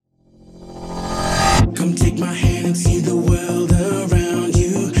Come take my hand and see the world around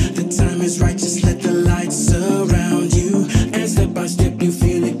you. The time is right, just let the light surround you. And step by step you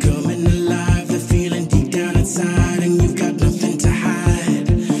feel it coming alive. The feeling deep down inside and you've got nothing to hide.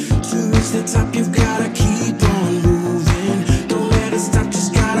 To reach the top you've gotta keep on moving. Don't let it stop,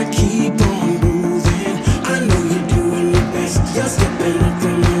 just gotta keep on moving. I know you're doing your best, you're stepping up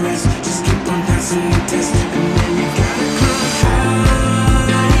from the rest. Just keep on passing the test. And then you gotta climb higher.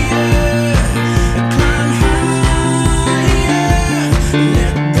 Climb higher.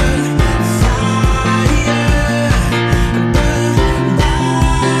 Let the fire burn brighter.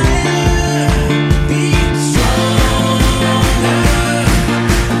 Be stronger. Go longer.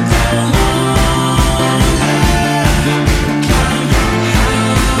 Climb higher. Climb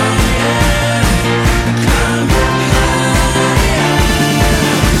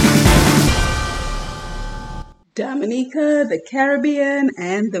Dominica, the Caribbean,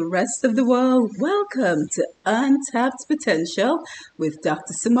 and the rest of the world, welcome to Untapped Potential with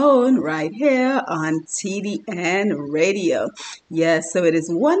Dr. Simone right here on TDN Radio. Yes, so it is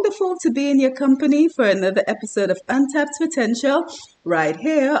wonderful to be in your company for another episode of Untapped Potential right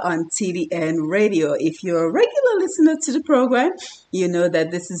here on TDN Radio. If you're a regular listener to the program, you know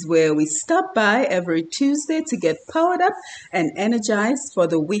that this is where we stop by every Tuesday to get powered up and energized for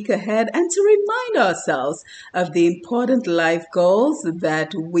the week ahead and to remind ourselves of the important life goals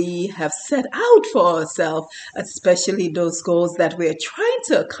that we have set out for ourselves, especially those goals that we're trying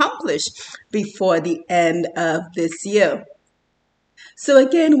to accomplish before the end of this year. So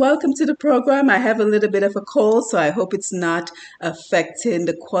again, welcome to the program. I have a little bit of a cold, so I hope it's not affecting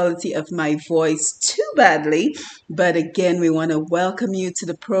the quality of my voice too badly. But again, we want to welcome you to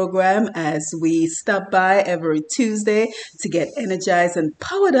the program as we stop by every Tuesday to get energized and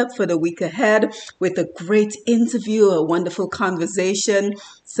powered up for the week ahead with a great interview, a wonderful conversation,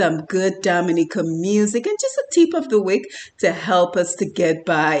 some good Dominica music, and just a tip of the week to help us to get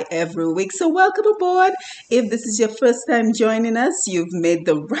by every week. So welcome aboard. If this is your first time joining us, you've made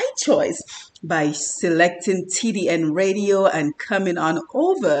the right choice by selecting TDN Radio and coming on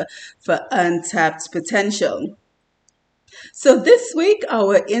over for Untapped Potential. So this week,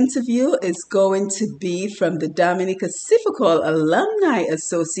 our interview is going to be from the Dominica Sifakol Alumni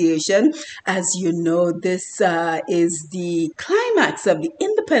Association. As you know, this is the climax of the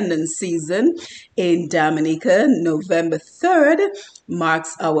independence season in Dominica. November 3rd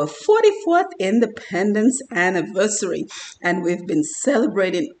marks our 44th independence anniversary, and we've been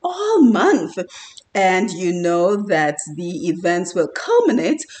celebrating all month. And you know that the events will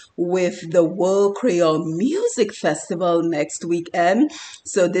culminate with the World Creole Music Festival next weekend.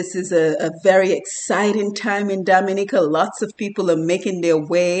 So this is a very exciting time in Dominica. Lots of people are making their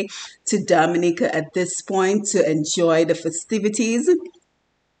way to Dominica at this point to enjoy the festivities.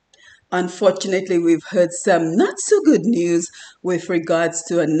 Unfortunately, we've heard some not so good news with regards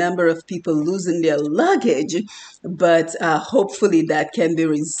to a number of people losing their luggage, but hopefully that can be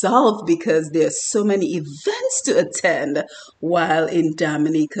resolved because there's so many events to attend while in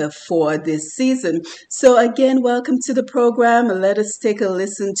Dominica for this season. So again, welcome to the program. Let us take a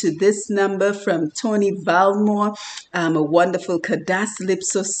listen to this number from Tony Valmore, a wonderful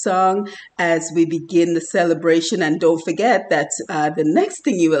Calypso song as we begin the celebration. And don't forget that the next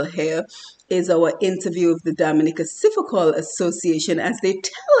thing you will hear is our interview of the Dominica Sifakol Association as they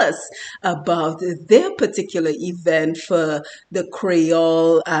tell us about their particular event for the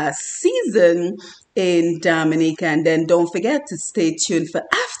Creole season in Dominica. And then don't forget to stay tuned for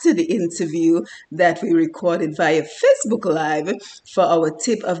after the interview that we recorded via Facebook Live for our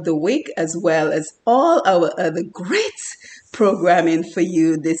tip of the week, as well as all our other great programming for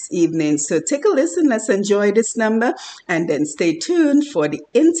you this evening. So take a listen, let's enjoy this number, and then stay tuned for the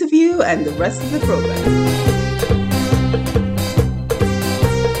interview and the rest of the program.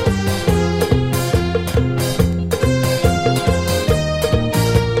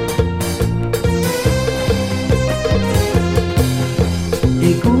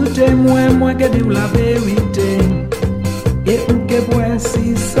 Écoutez-moi, que dis la vérité, et ou que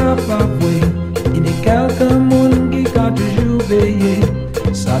voici ça pas vrai. Il y a quelqu'un monde qui a toujours veillé,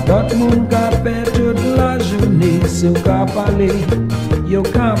 ça d'autres monde qui a fait toute la journée. Si vous parlez, vous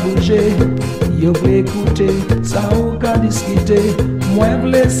bougez, vous écoutez, ça vous discuter. Moi, je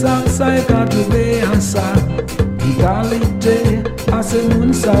voulais ça et qu'à trouver en ça. Égalité à ce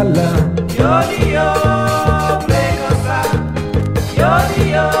monde ça là. Yo, Yo,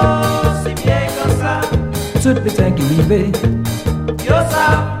 si bien comme ça. Tout pétain qui vive. Yo ça.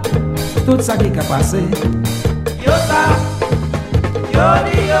 Tout ça qui a passé. Yo ça. Yo,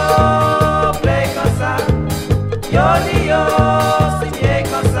 play comme ça. Yo, si bien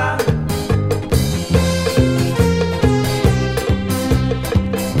comme ça.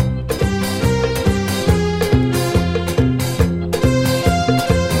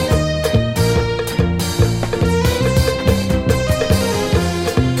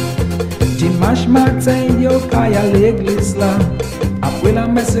 Dimanche matin, yo kay à l'église là. Après la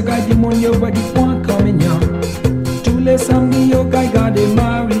messe, kay di moun yo va di point communion. Tous les samedis, yo kay garder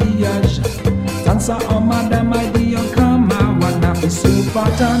mariage. Tant ça en madame a dit yo kama wana fi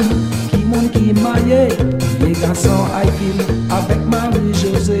soupatan. Qui moun qui maye, les garçons a fil avec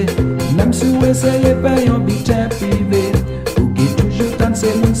Marie-Josée. Même si vous essayez payer un bulletin privé, ou qui toujours tant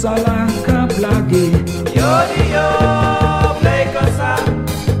c'est moun ça là qu'a blagué. Yo di yo, play comme ça.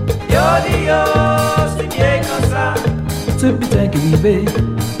 Yo di yo, c'est bien comme ça. Ce putain qui vivait,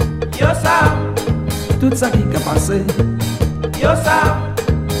 Yo ça, tout ça qui a passé. yo ça.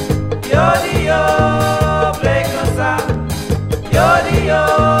 Yo di yo, play comme ça. Yo di yo,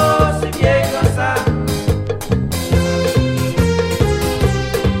 c'est bien comme ça.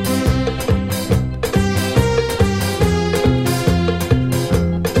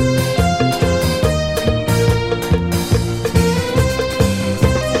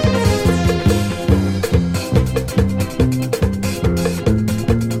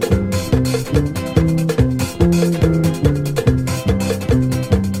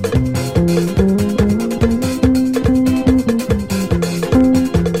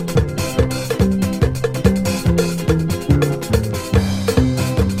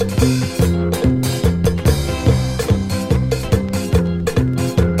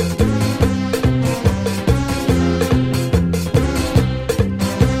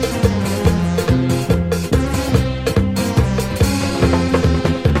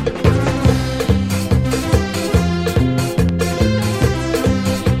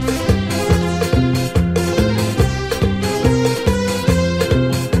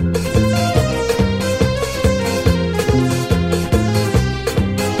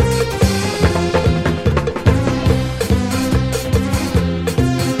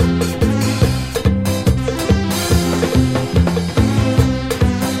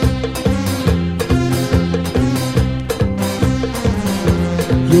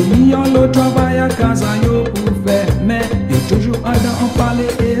 Yo mis en le travail à casa yo pour faire, mais yo toujours en dans en parler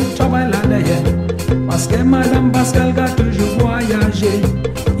et travail là derrière. Parce que madame Pascal a toujours voyagé.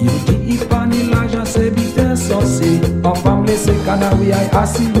 Yo dit il pas ni l'argent c'est vite sorcier. En femme laissé canari aille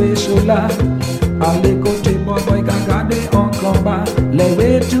assis chaud là. Allez côté boy qu'a gardé en combat. Les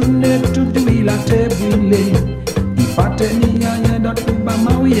retourner tout d'huile à te brûler. Il pas tenir rien d'autre pour ba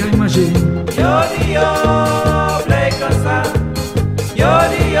oui aille manger. Yo di yo, play comme ça. Yo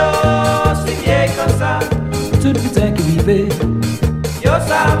di yo, c'est bien comme ça. Tout putain qui vivait, Yo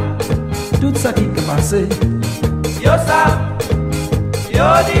ça, tout ça qui a passé. yo ça. Yo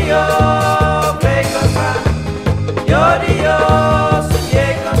di yo, play comme ça. Yo di yo, c'est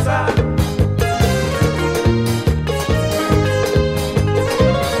bien comme ça.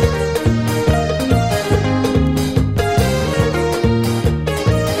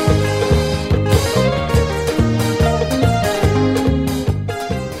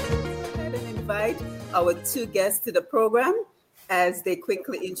 And invite our two guests to the program as they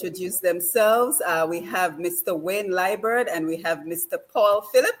quickly introduce themselves. We have Mr. Wayne Liebert and we have Mr. Paul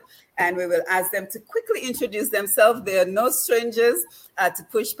Phillip, and we will ask them to quickly introduce themselves. They are no strangers to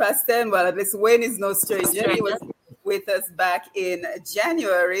push past them. Well, at least Wayne is no stranger. He was with us back in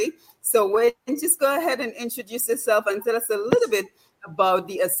January. So Wayne, just go ahead and introduce yourself and tell us a little bit about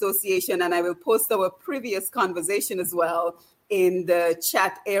the association, and I will post our previous conversation as well in the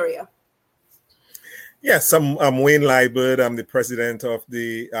chat area. Yes, I'm Wayne Liebert. I'm the president of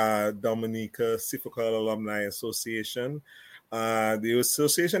the Dominica Sifakal Alumni Association. The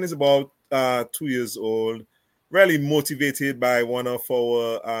association is about 2 years old, really motivated by one of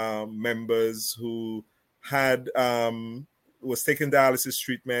our members who had was taking dialysis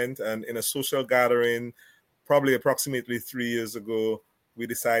treatment, and in a social gathering, probably approximately 3 years ago, we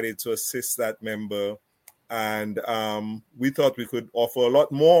decided to assist that member, and we thought we could offer a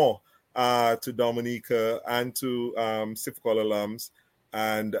lot more to Dominica and to Sifakal alums.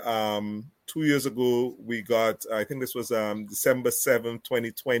 And 2 years ago, we got, I think this was December 7th,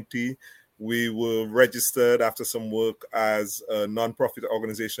 2020, we were registered after some work as a nonprofit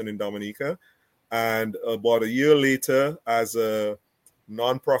organization in Dominica. And about a year later, as a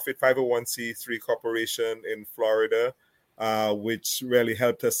nonprofit 501c3 corporation in Florida, which really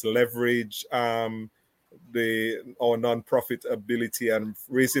helped us leverage our nonprofit ability and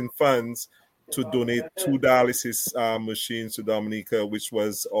raising funds to donate 2 dialysis machines to Dominica, which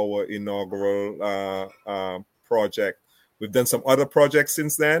was our inaugural project. We've done some other projects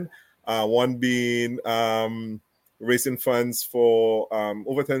since then, one being raising funds for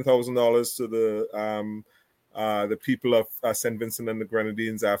over $10,000 to the people of St. Vincent and the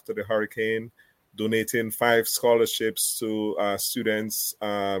Grenadines after the hurricane. donating 5 scholarships to students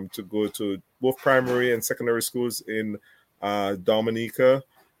to go to both primary and secondary schools in Dominica.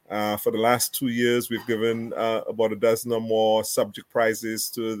 For the last 2 years, we've given about a dozen or more subject prizes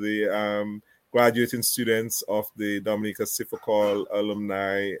to the graduating students of the Dominica Sifakol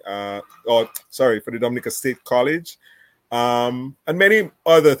alumni, for the Dominica State College, and many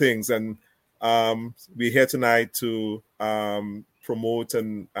other things. And we're here tonight to promote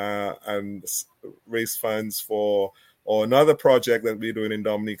and raise funds for another project that we're doing in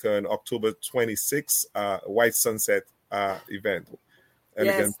Dominica on October 26th, White Sunset event.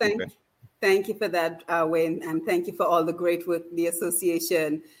 Yes, thank you for that, Wayne, and thank you for all the great work the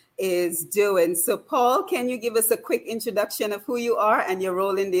association is doing. So, Paul, can you give us a quick introduction of who you are and your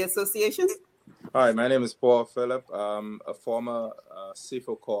role in the association? Hi, my name is Paul Phillip. I'm a former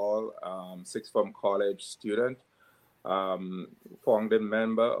Sifakol Sixth Form College student, founding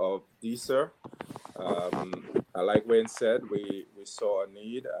member of DSER. Like Wayne said, we saw a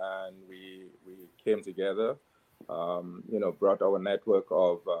need and we came together. Brought our network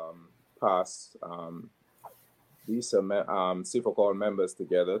of past Sifakol members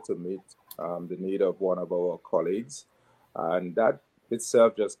together to meet the need of one of our colleagues. And that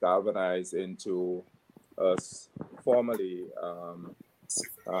itself just galvanized into us formally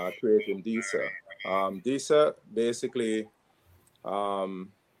creating DSER. DSER basically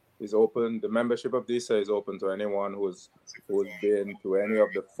is open. The membership of DSER is open to anyone who's been to any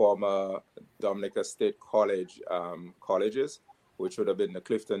of the former Dominica State College colleges, which would have been the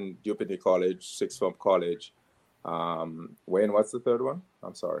Clifton Dupini College, Sixth Form College. Wayne, what's the third one?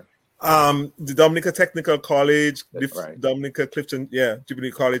 I'm sorry. The Dominica Technical College, right. Dominica Clifton,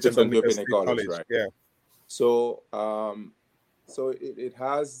 Dupini College, Clifton and Dominica Dupini State College, right? Yeah. So, it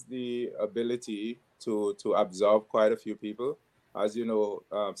has the ability to absorb quite a few people. As you know,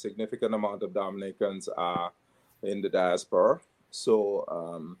 significant amount of Dominicans are in the diaspora. So,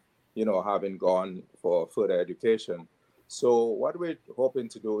 having gone for further education. So what we're hoping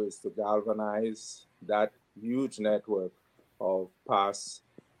to do is to galvanize that huge network of past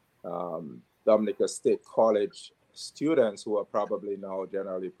Dominica State College students who are probably now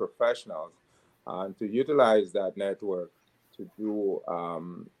generally professionals, and to utilize that network to do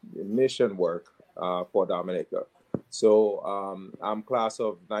mission work for Dominica. So I'm class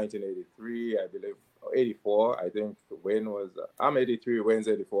of 1983, I believe, 84. I think Wayne was, I'm 83, Wayne's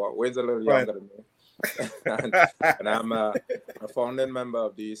 84. Wayne's a little younger than me. and I'm a founding member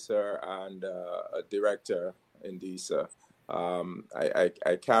of DSER and a director in DSER.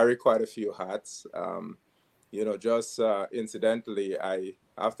 I carry quite a few hats. Incidentally,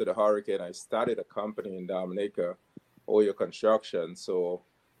 after the hurricane, I started a company in Dominica, Oyo Construction. So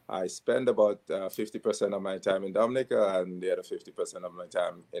I spend about 50% of my time in Dominica and the other 50% of my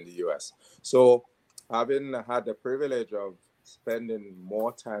time in the US. So having had the privilege of spending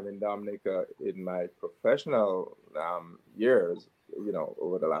more time in Dominica in my professional years,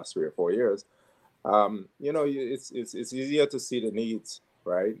 over the last 3 or 4 years, it's easier to see the needs,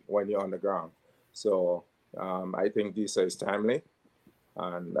 right, when you're on the ground. So I think DSER is timely,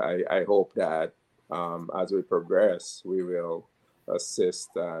 and I hope that as we progress, we will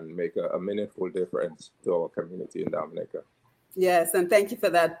assist and make a meaningful difference to our community in Dominica. Yes, and thank you for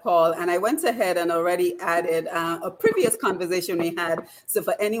that, Paul. And I went ahead and already added a previous conversation we had. So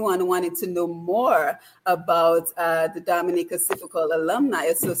for anyone who wanted to know more about the Dominica Sifakol Alumni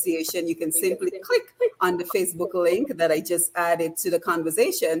Association, you can simply click on the Facebook link that I just added to the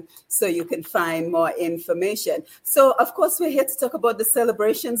conversation so you can find more information. So, of course, we're here to talk about the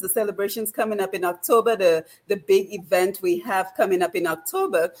celebrations coming up in October, the big event we have coming up in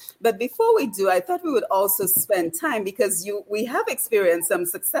October. But before we do, I thought we would also spend time because we have experienced some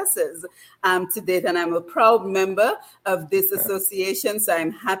successes to date, and I'm a proud member of this association, so I'm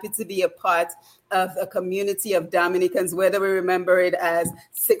happy to be a part of a community of Dominicans, whether we remember it as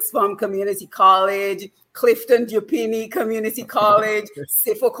Sixth Form Community College, Clifton Dupini Community College,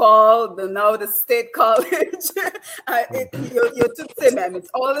 Sifakol, now the State College. It's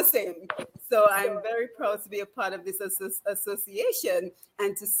all the same. So I'm very proud to be a part of this association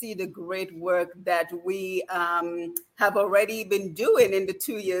and to see the great work that we have already been doing in the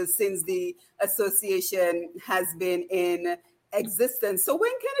 2 years since the association has been in existence. So when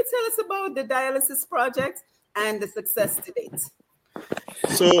can you tell us about the dialysis project and the success to date?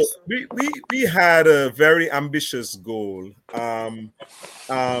 So we had a very ambitious goal. Our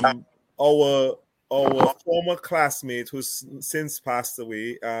former classmate, who's since passed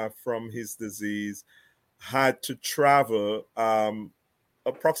away from his disease, had to travel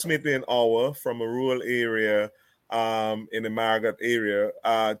approximately an hour from a rural area in the Margaret area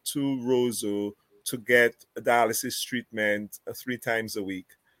to Roseau to get dialysis treatment 3 times a week.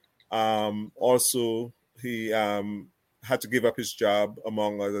 Also, he had to give up his job,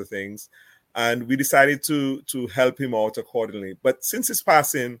 among other things. And we decided to help him out accordingly. But since his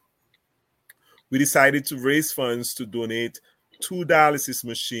passing, we decided to raise funds to donate 2 dialysis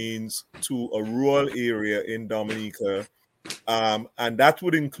machines to a rural area in Dominica. And that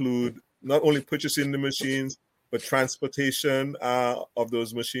would include not only purchasing the machines, but transportation of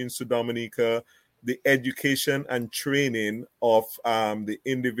those machines to Dominica, the education and training of the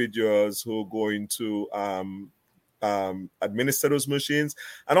individuals who are going to administer those machines,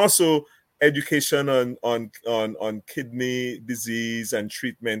 and also education on kidney disease and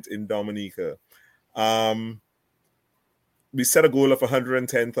treatment in Dominica. We set a goal of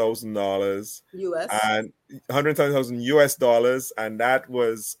 $110,000 US and $110,000, and that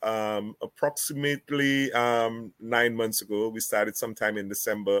was approximately 9 months ago. We started sometime in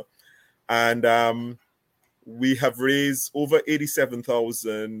December, and we have raised over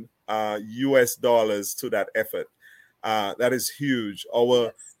 $87,000 US dollars to that effort. That is huge.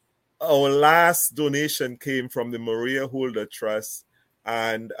 Our last donation came from the Maria Holder Trust,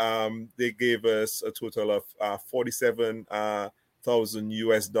 and they gave us a total of $47,000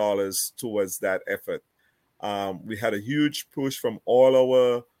 US dollars towards that effort. We had a huge push from all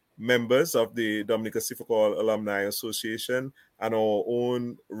our members of the Dominica Sifakol Alumni Association, and our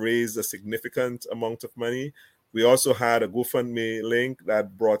own raised a significant amount of money. We also had a GoFundMe link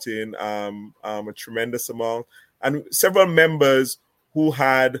that brought in a tremendous amount, and several members who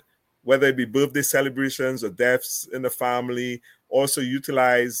had, whether it be birthday celebrations or deaths in the family, also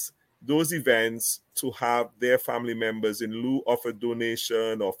utilize those events to have their family members, in lieu of a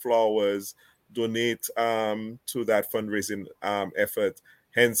donation or flowers, donate to that fundraising effort,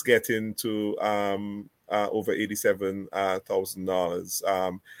 hence getting to over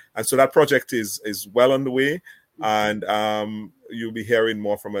 $87,000. And so that project is well underway, and you'll be hearing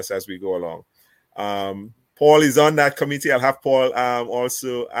more from us as we go along. Paul is on that committee. I'll have Paul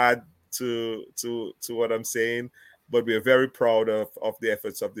also add to what I'm saying, but we are very proud of the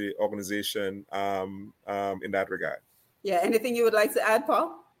efforts of the organization in that regard. Yeah, anything you would like to add,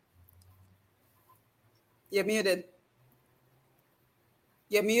 Paul? You're muted.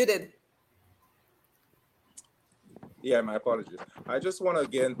 Yeah, my apologies. I just want to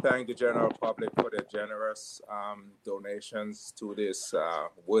again thank the general public for their generous donations to this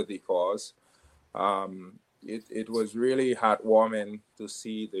worthy cause. It was really heartwarming to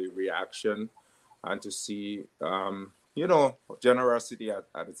see the reaction and to see, generosity at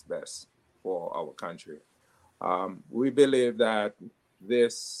its best for our country. We believe that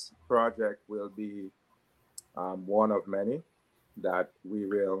this project will be one of many that we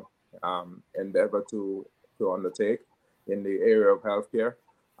will endeavor to undertake in the area of healthcare.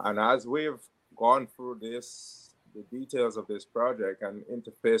 And as we've gone through the details of this project and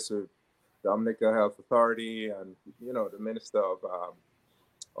interface with Dominica Health Authority and, the Minister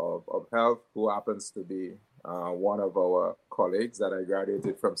of Health, who happens to be one of our colleagues that I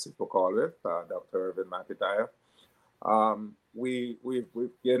graduated from Sifakol with, Dr. Irvin McIntyre, we've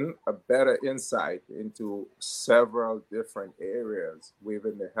gained a better insight into several different areas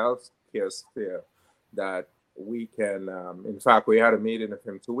within the healthcare sphere that we can, in fact, we had a meeting with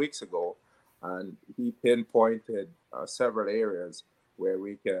him 2 weeks ago, and he pinpointed several areas where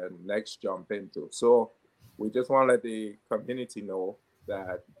we can next jump into. So we just want to let the community know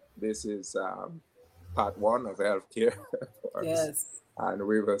that this is part one of healthcare. Yes. And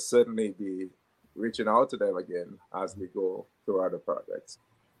we will certainly be reaching out to them again as we go through other projects.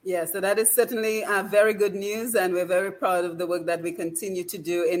 Yeah, so that is certainly very good news, and we're very proud of the work that we continue to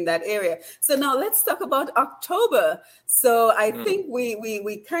do in that area. So now let's talk about October. So I think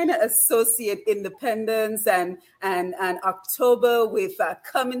we kind of associate independence and October with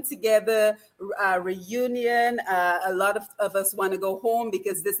coming together, reunion. A lot of us want to go home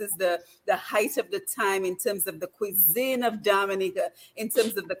because this is the height of the time in terms of the cuisine of Dominica, in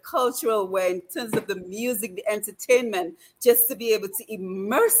terms of the cultural way, in terms of the music, the entertainment, just to be able to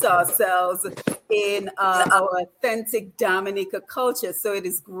immerse ourselves in our authentic Dominica culture. So it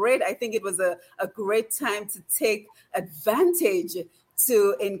is great. I think it was a great time to take advantage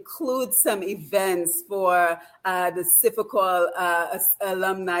to include some events for the Sifakol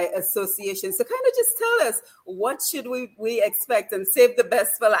Alumni Association. So kind of just tell us, what should we expect, and save the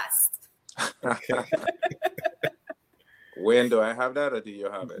best for last? Wayne, do I have that or do you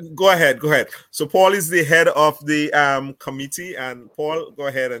have it? Go ahead. So Paul is the head of the committee, and Paul, go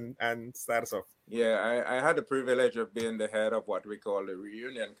ahead and start us off. Yeah, I had the privilege of being the head of what we call the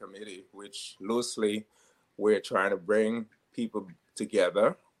reunion committee, which loosely we're trying to bring people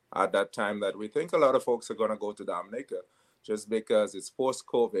together at that time that we think a lot of folks are going to go to Dominica just because it's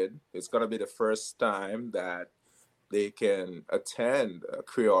post-COVID. It's going to be the first time that they can attend a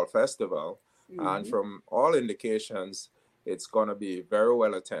Creole festival. And from all indications, it's going to be very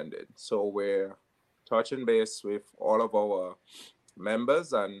well attended. So we're touching base with all of our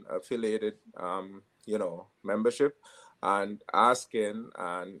members and affiliated, membership, and asking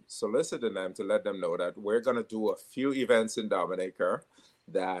and soliciting them to let them know that we're going to do a few events in Dominica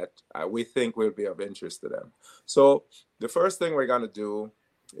that we think will be of interest to them. So the first thing we're going to do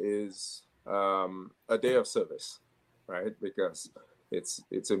is a day of service, right? Because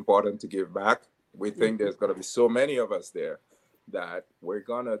it's important to give back. We think there's going to be so many of us there that we're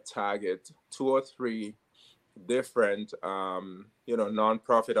going to target 2 or 3 different,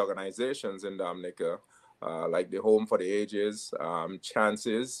 nonprofit organizations in Dominica, like the Home for the Ages,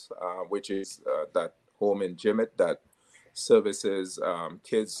 Chances, which is that home in Jimmet that services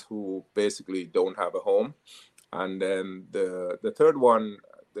kids who basically don't have a home. And then the third one,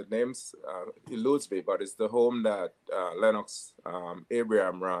 the names eludes me, but it's the home that Lennox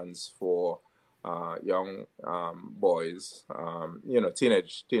Abraham runs for young boys,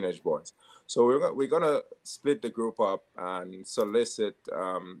 teenage boys. So we're gonna split the group up and solicit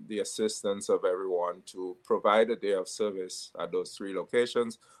the assistance of everyone to provide a day of service at those 3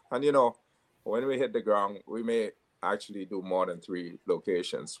 locations. And when we hit the ground, we may actually do more than 3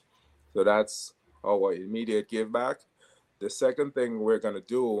 locations. So that's our immediate give back. The second thing we're gonna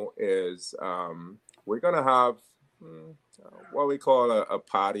do is we're gonna have what we call a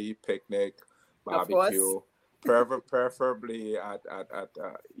party, picnic, barbecue, preferably at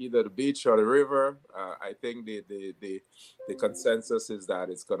either the beach or the river. I think the consensus is that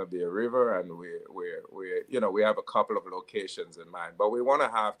it's going to be a river, and we have a couple of locations in mind, but we want to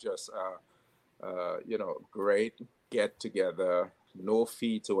have just great get together, no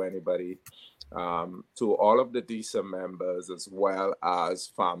fee to anybody, to all of the DESA members as well as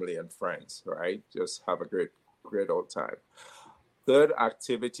family and friends, right? Just have a great old time. Third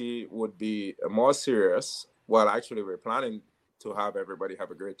activity would be more serious. Well, actually, we're planning to have everybody have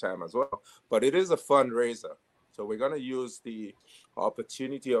a great time as well, but it is a fundraiser. So we're going to use the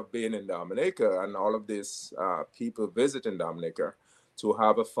opportunity of being in Dominica and all of these people visiting Dominica to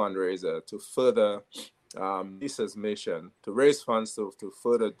have a fundraiser to further DESA's mission, to raise funds to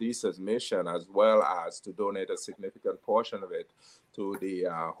further DESA's mission, as well as to donate a significant portion of it to the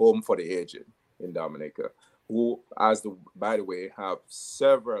Home for the Aged in Dominica, who, by the way, have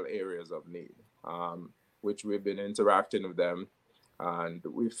several areas of need, which we've been interacting with them, and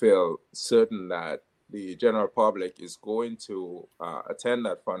we feel certain that the general public is going to attend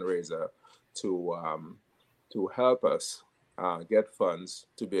that fundraiser to help us get funds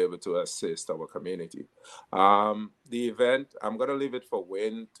to be able to assist our community. The event, I'm going to leave it for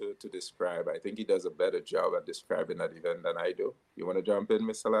Wayne to describe. I think he does a better job at describing that event than I do. You want to jump in,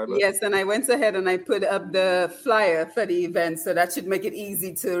 Mr. Liber? Yes, and I went ahead and I put up the flyer for the event, so that should make it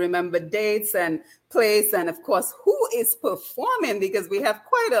easy to remember dates and place, and of course, who is performing, because we have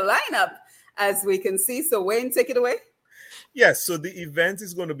quite a lineup, as we can see. So Wayne, take it away. Yes, so the event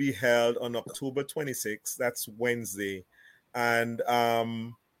is going to be held on October 26th. That's Wednesday. And,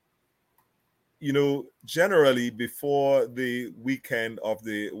 generally before the weekend of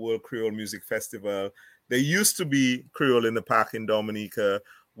the World Creole Music Festival, there used to be Creole in the Park in Dominica,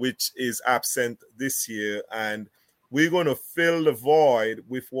 which is absent this year. And we're going to fill the void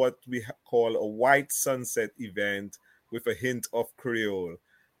with what we call a white sunset event with a hint of Creole.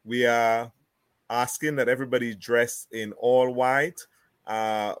 We are asking that everybody dress in all white,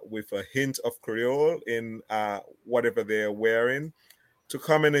 with a hint of Creole in whatever they're wearing, to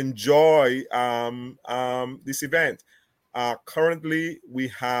come and enjoy this event. Currently, we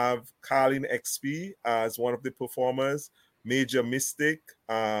have Carlin XP as one of the performers, Major Mystic,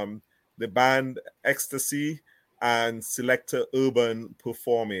 the band Ecstasy, and Selector Urban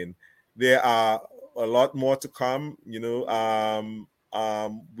performing. There are a lot more to come. We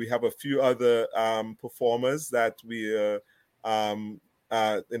have a few other performers that we are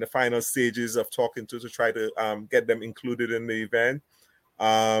in the final stages of talking to try to get them included in the event.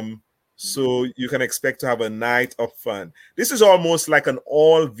 So you can expect to have a night of fun. This is almost like an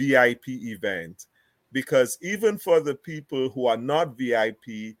all VIP event, because even for the people who are not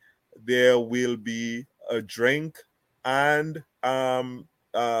VIP, there will be a drink and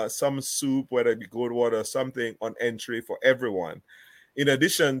some soup, whether it be cold water or something, on entry for everyone. In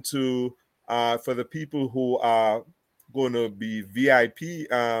addition to for the people who are going to be VIP,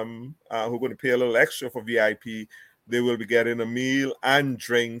 who are going to pay a little extra for VIP, they will be getting a meal and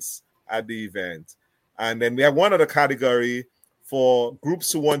drinks at the event. And then we have one other category For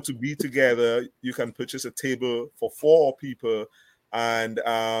groups who want to be together, you can purchase a table for 4 people, and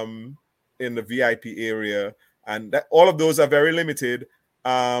in the VIP area, and all of those are very limited.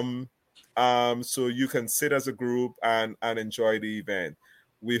 So you can sit as a group and enjoy the event.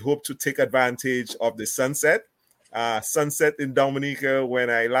 We hope to take advantage of the sunset. Sunset in Dominica, when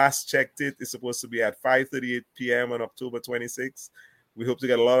I last checked it, is supposed to be at 5:38 p.m. on October 26th. We hope to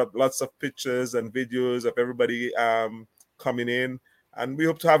get lots of pictures and videos of everybody coming in, and we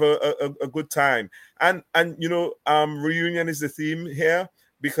hope to have a good time. And reunion is the theme here,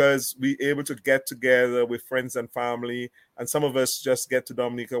 because we're able to get together with friends and family, and some of us just get to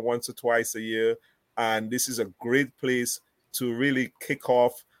Dominica once or twice a year, and this is a great place to really kick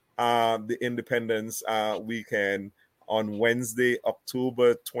off the Independence weekend on Wednesday,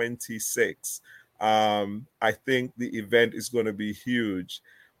 October 26th. I think the event is going to be huge.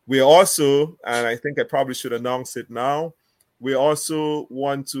 We also, and I think I probably should announce it now, we also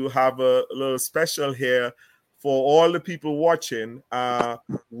want to have a little special here for all the people watching.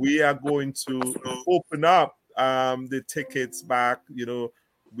 We are going to open up the tickets back.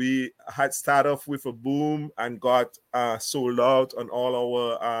 We had started off with a boom and got sold out on all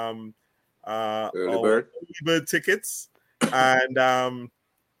our early bird tickets. And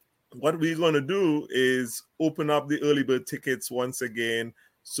what we're going to do is open up the early bird tickets once again,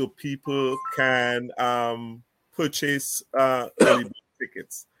 so people can purchase early bird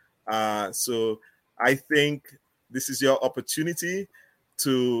tickets. So I think this is your opportunity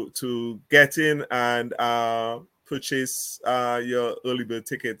to get in and purchase your early bird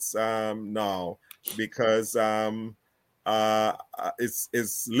tickets now, because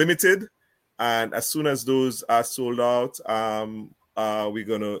it's limited, and as soon as those are sold out, we're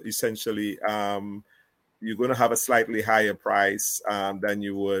going to essentially you're going to have a slightly higher price than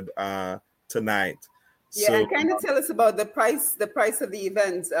you would tonight. Yeah, so, and kind of tell us about the price of the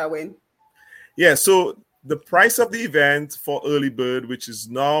event, Wayne. Yeah, so the price of the event for early bird, which is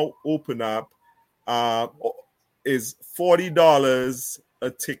now open up, is $40 a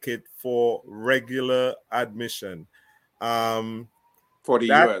ticket for regular admission. 40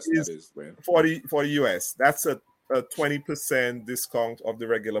 US, that is, Wayne. 40 US. That's a 20% discount of the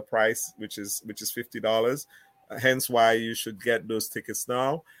regular price, which is $50. Hence why you should get those tickets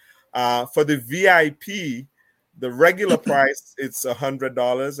now. For the VIP, the regular price, it's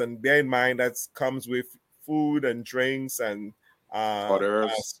 $100, and bear in mind that comes with food and drinks and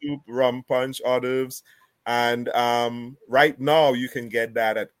soup, rum punch, hors d'oeuvres. And right now you can get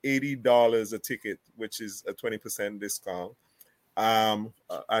that at $80 a ticket, which is a 20% discount.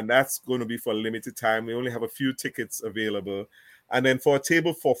 And that's going to be for a limited time. We only have a few tickets available. And then for a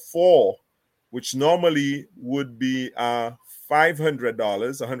table for 4, which normally would be $500,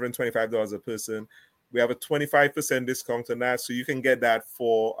 $125 a person, we have a 25% discount on that. So you can get that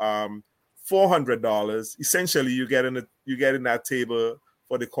for $400. Essentially, you get in that table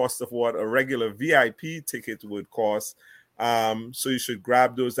for the cost of what a regular VIP ticket would cost. So you should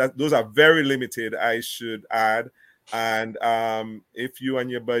grab those. Those are very limited, I should add. And if you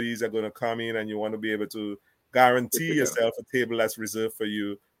and your buddies are going to come in and you want to be able to guarantee yourself a table that's reserved for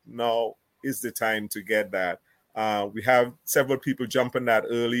you, now is the time to get that. We have several people jumping that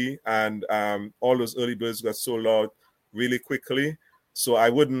early, and all those early birds got sold out really quickly. So I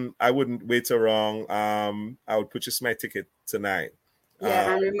wouldn't wait around. I would purchase my ticket tonight.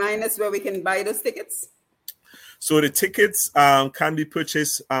 Yeah, and remind us where we can buy those tickets. So the tickets can be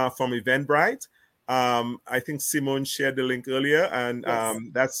purchased from Eventbrite. I think Simone shared the link earlier, and yes,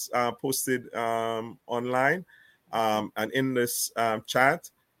 that's posted online and in this chat.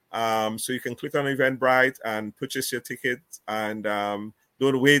 So you can click on Eventbrite and purchase your ticket, and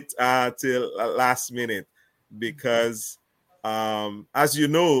don't wait till last minute, because as you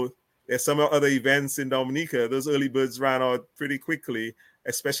know, there's some other events in Dominica. Those early birds ran out pretty quickly,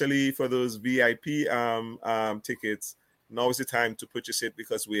 especially for those VIP tickets. Now is the time to purchase it,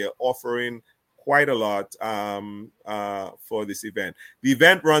 because we are offering quite a lot for this event. The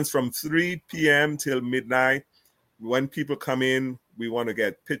event runs from 3 p.m. till midnight. When people come in, we want to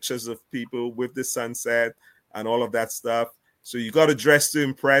get pictures of people with the sunset and all of that stuff. So you got to dress to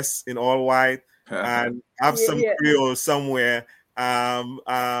impress in all white and have some Creole somewhere. And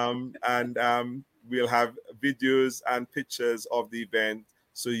we'll have videos and pictures of the event,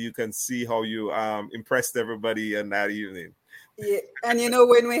 so you can see how you impressed everybody in that evening. Yeah, and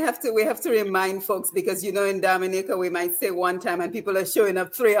when we have to remind folks, because in Dominica we might say one time and people are showing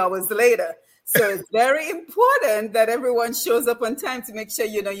up 3 hours later. So it's very important that everyone shows up on time to make sure,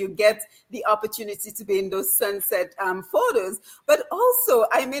 you get the opportunity to be in those sunset photos. But also,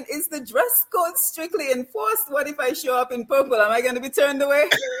 I mean, is the dress code strictly enforced? What if I show up in purple? Am I going to be turned away?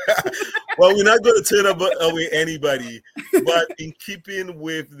 Well, we're not going to turn away anybody, but in keeping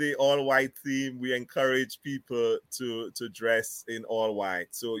with the all white theme, we encourage people to dress in all white.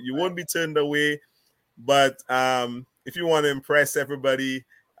 So you won't be turned away, but if you want to impress everybody,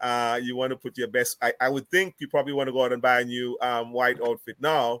 you want to put your best. I would think you probably want to go out and buy a new white outfit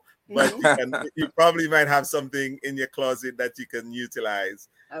now, but you probably might have something in your closet that you can utilize.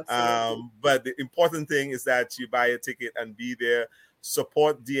 But the important thing is that you buy a ticket and be there.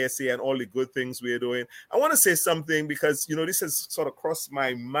 Support DSA and all the good things we're doing. I want to say something because, this has sort of crossed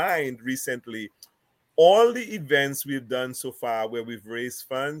my mind recently. All the events we've done so far where we've raised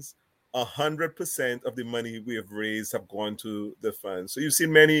funds, 100% of the money we have raised have gone to the fund. So you've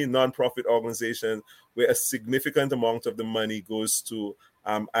seen many nonprofit organizations where a significant amount of the money goes to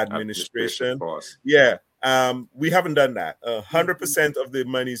administration. Yeah, we haven't done that. 100% of the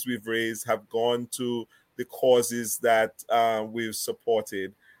monies we've raised have gone to the causes that we've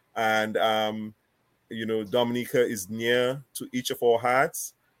supported. And, Dominica is near to each of our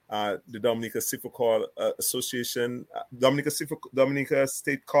hearts. The Dominica Sifilco Association, Dominica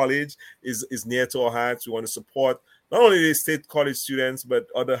State College is near to our hearts. We want to support not only the state college students, but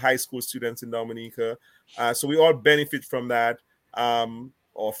other high school students in Dominica. So we all benefit from that.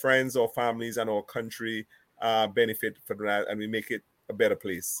 Our friends, our families, and our country benefit from that, and we make it a better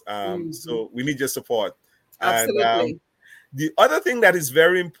place. So we need your support. Absolutely. And the other thing that is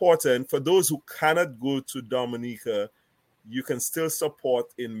very important for those who cannot go to Dominica, you can still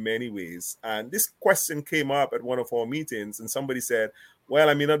support in many ways. And this question came up at one of our meetings, and somebody said, well,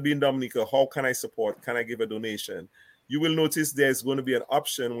 I may not be in Dominica. How can I support? Can I give a donation? You will notice there's going to be an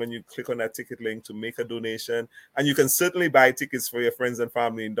option when you click on that ticket link to make a donation. And you can certainly buy tickets for your friends and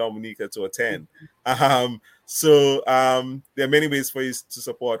family in Dominica to attend. So there are many ways for you to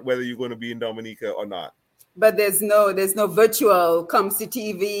support, whether you're going to be in Dominica or not. But there's no virtual ComC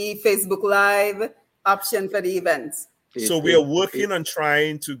TV, Facebook Live option for the events. So we are working on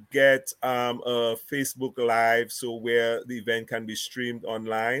trying to get a Facebook Live, so where the event can be streamed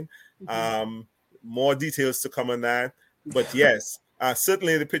online. More details to come on that. But yes,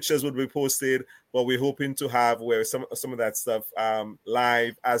 certainly the pictures would be posted, but we're hoping to have where some of that stuff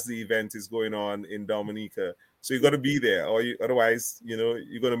live as the event is going on in Dominica. So you got to be there, or otherwise,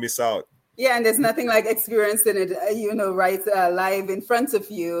 you're going to miss out. Yeah, and there's nothing like experiencing it, right live in front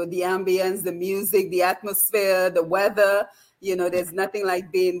of you. The ambience, the music, the atmosphere, the weather. There's nothing like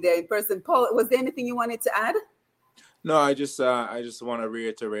being there in person. Paul, was there anything you wanted to add? No, I just want to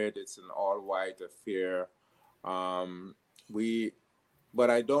reiterate it's an all-white affair. But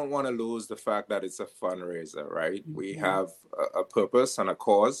I don't want to lose the fact that it's a fundraiser, right? We have a purpose and a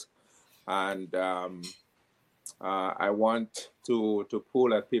cause, and I want to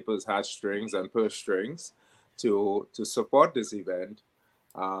pull at people's heartstrings and purse strings to support this event.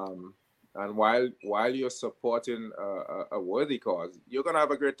 And while you're supporting a worthy cause, you're gonna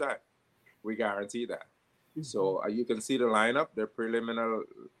have a great time. We guarantee that. So you can see the lineup, the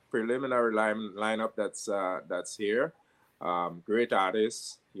preliminary lineup that's here. Great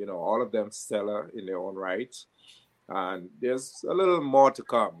artists, all of them stellar in their own right. And there's a little more to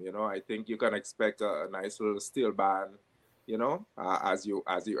come. I think you can expect a nice little steel band, as you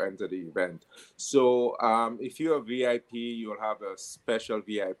enter the event. So if you're a VIP, you'll have a special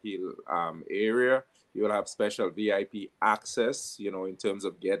VIP area. You'll have special VIP access, in terms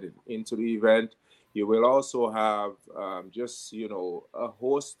of getting into the event. You will also have a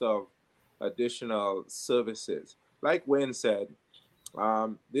host of additional services. Like Wayne said,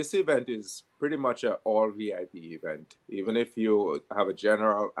 this event is pretty much an all VIP event. Even if you have a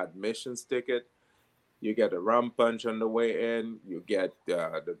general admissions ticket, you get a rum punch on the way in, you get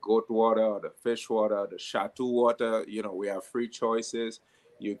the goat water, the fish water, the chateau water. We have free choices.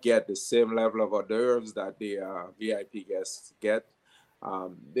 You get the same level of hors d'oeuvres that the VIP guests get.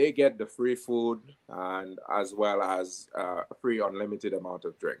 They get the free food and as well as a free unlimited amount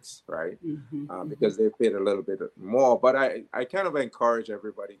of drinks, right? Because they paid a little bit more. But I kind of encourage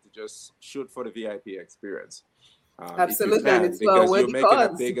everybody to just shoot for the VIP experience. Absolutely, can, and it's because well you're making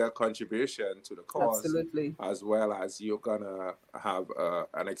cause. a bigger contribution to the cause. Absolutely. As well as you're gonna have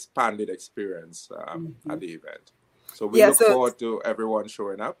an expanded experience at the event. So we look forward to everyone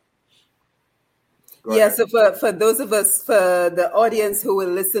showing up. Go Yeah, ahead. so for those of us, for the audience who will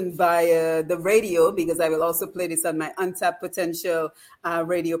listen via the radio, because I will also play this on my Untapped Potential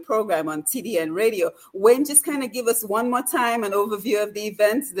radio program on TDN Radio. Wayne, just kind of give us one more time an overview of the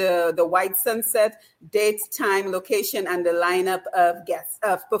event, the White Sunset, date, time, location, and the lineup of guests,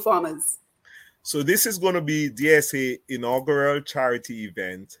 of performers. So this is going to be DSA inaugural charity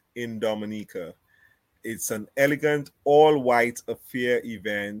event in Dominica. It's an elegant all-white affair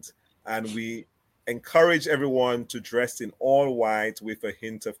event, and we encourage everyone to dress in all white with a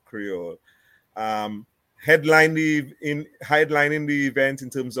hint of Creole. Headlining the event in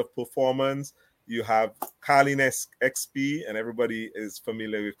terms of performance, you have Carlin XP, and everybody is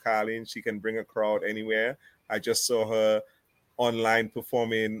familiar with Carlin. She can bring a crowd anywhere. I just saw her online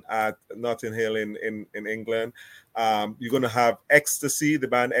performing at Notting Hill in England. You're going to have Ecstasy, the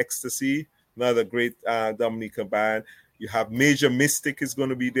band Ecstasy, another great Dominica band. You have Major Mystic is going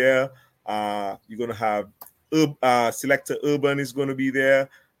to be there. You're going to have Selector Urban is going to be there.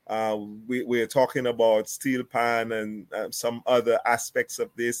 We're talking about Steel Pan and some other aspects of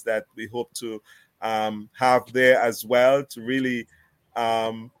this that we hope to have there as well to really,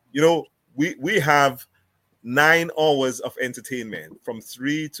 we have 9 hours of entertainment from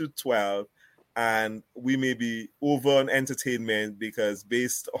 3 to 12, and we may be over on entertainment because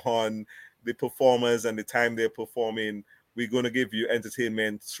based on the performers and the time they're performing, we're going to give you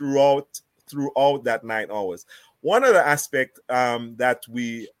entertainment throughout that 9 hours. One other aspect that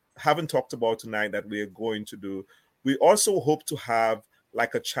we haven't talked about tonight that we're going to do, we also hope to have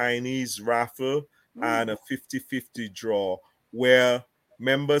like a Chinese raffle and a 50-50 draw where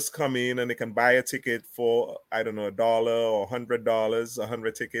members come in and they can buy a ticket for, I don't know, $1 or $100,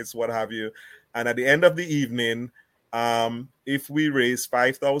 100 tickets, what have you. And at the end of the evening, if we raise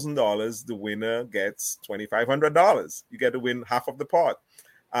 $5,000, the winner gets $2,500. You get to win half of the pot.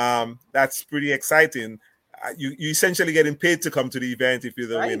 That's pretty exciting. You essentially getting paid to come to the event if you're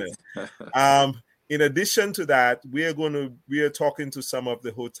the winner. In addition to that, we are talking to some of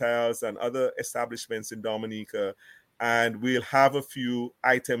the hotels and other establishments in Dominica, and we'll have a few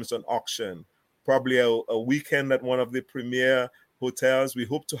items on auction. Probably a weekend at one of the premier hotels. We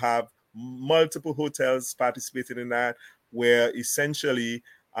hope to have multiple hotels participating in that, where essentially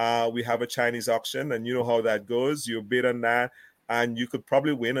we have a Chinese auction, and you know how that goes. You bid on that, and you could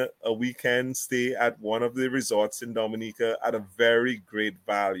probably win a weekend stay at one of the resorts in Dominica at a very great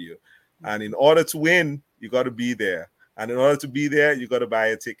value. And in order to win, you got to be there. And in order to be there, you got to buy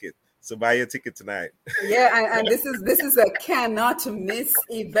a ticket. So buy your ticket tonight. Yeah, and this is a cannot miss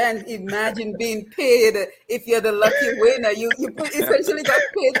event. Imagine being paid if you're the lucky winner. You essentially got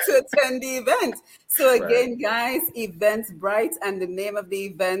paid to attend the event. So again, guys, Eventbrite, and the name of the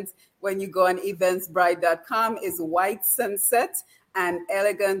event when you go on eventsbrite.com is White Sunset and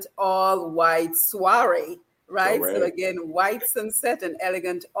Elegant All White Soiree. Right? So again, White Sunset and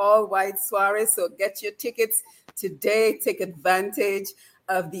Elegant All White Soiree. So get your tickets today. Take advantage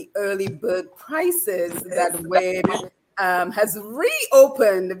of the early bird prices that Wayne has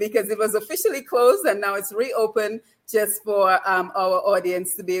reopened, because it was officially closed and now it's reopened just for our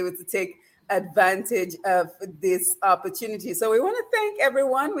audience to be able to take advantage of this opportunity. So we want to thank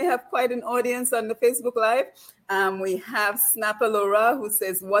everyone. We have quite an audience on the Facebook Live. We have Snapper Laura who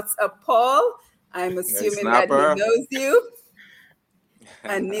says, "What's up, Paul?" I'm assuming that he knows you.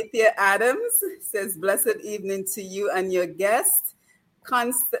 Anithia Adams says, "Blessed evening to you and your guest."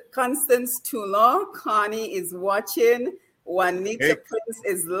 Constance Toulon, Connie is watching. Juanita Prince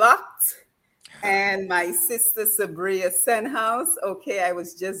is locked. And my sister Sabria Senhouse. Okay, I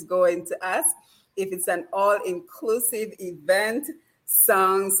was just going to ask if it's an all-inclusive event.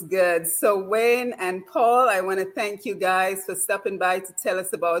 Sounds good. So Wayne and Paul, I want to thank you guys for stopping by to tell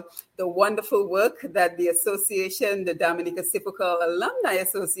us about the wonderful work that the association, the Dominica Sifakal Alumni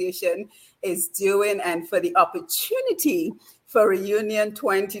Association, is doing, and for the opportunity for Reunion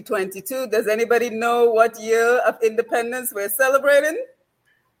 2022. Does anybody know what year of independence we're celebrating?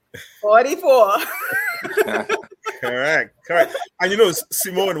 44. Correct. And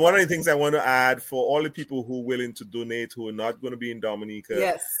Simone, one of the things I want to add for all the people who are willing to donate, who are not going to be in Dominica.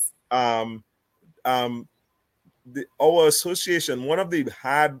 Yes. Our association, one of the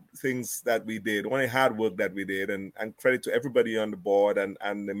hard things that we did, one of the hard work that we did, and credit to everybody on the board and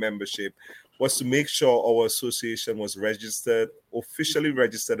the membership, was to make sure our association was officially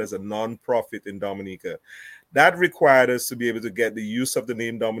registered as a non-profit in Dominica. That required us to be able to get the use of the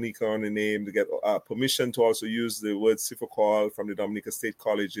name Dominica on the name, to get permission to also use the word Sifakal from the Dominica State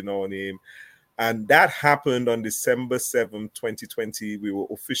College in our name. And that happened on December 7th, 2020. We were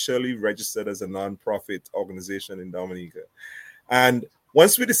officially registered as a non-profit organization in Dominica. And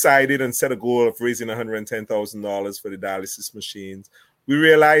once we decided and set a goal of raising $110,000 for the dialysis machines, we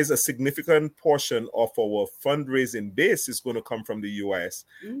realized a significant portion of our fundraising base is going to come from the US.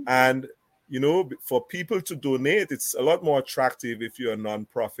 And, for people to donate, it's a lot more attractive if you're a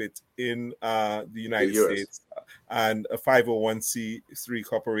nonprofit in the United States and a 501c3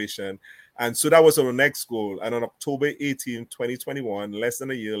 corporation. And so that was our next goal. And on October 18, 2021, less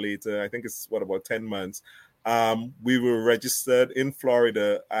than a year later, I think it's about 10 months, we were registered in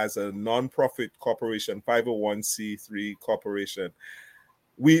Florida as a nonprofit corporation, 501c3 corporation.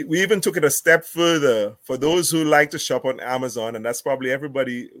 We even took it a step further. For those who like to shop on Amazon, and that's probably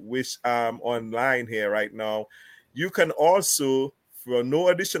everybody online here right now, you can also, for no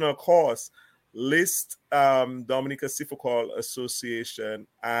additional cost, list Dominica Cephocol Association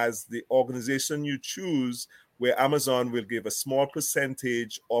as the organization you choose, where Amazon will give a small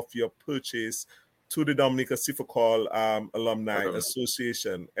percentage of your purchase to the Dominica Cephocol Alumni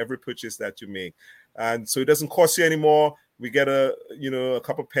Association, every purchase that you make. And so it doesn't cost you anymore. We get a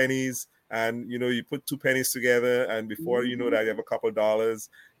couple pennies, and you put 2 pennies together, and before you know that, you have a couple dollars.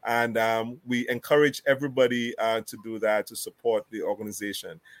 And we encourage everybody to do that, to support the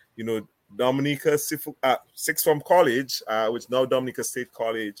organization. Dominica Sixth Form College, which now Dominica State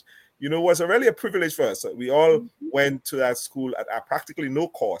College, was really a privilege for us. We all went to that school at practically no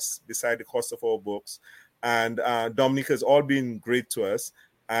cost, beside the cost of our books. And Dominica has all been great to us.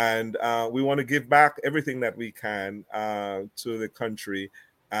 And we want to give back everything that we can to the country.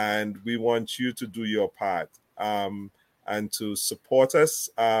 And we want you to do your part and to support us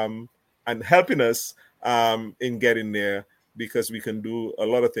and helping us in getting there, because we can do a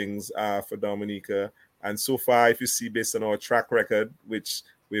lot of things for Dominica. And so far, if you see, based on our track record, which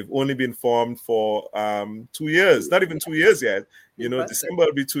we've only been formed for 2 years, not even 2 years yet. December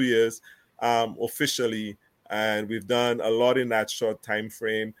will be 2 years officially. And we've done a lot in that short time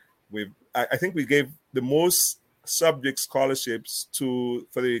frame. I think we gave the most subject scholarships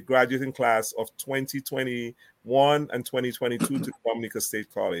for the graduating class of 2021 and 2022 to Dominica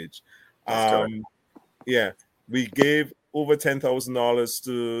State College. We gave over $10,000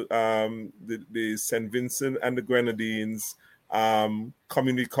 to the St. Vincent and the Grenadines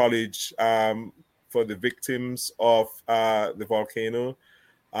Community College for the victims of the volcano.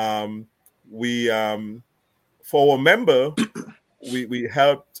 For our member, we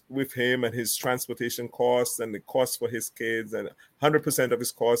helped with him and his transportation costs and the costs for his kids, and 100% of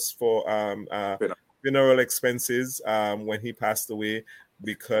his costs for funeral expenses when he passed away,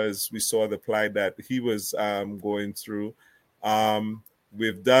 because we saw the plight that he was going through.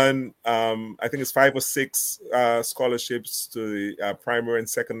 We've done, I think it's 5 or 6 scholarships to the primary and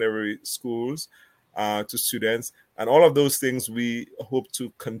secondary schools to students. And all of those things we hope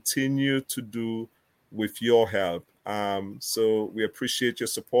to continue to do with your help. So we appreciate your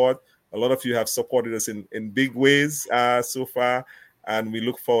support. A lot of you have supported us in big ways so far, and we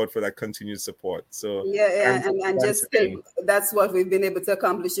look forward for that continued support. So and just think, that's what we've been able to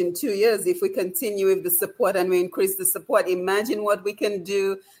accomplish in 2 years. If we continue with the support and we increase the support, imagine what we can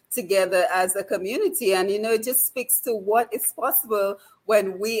do together as a community. And it just speaks to what is possible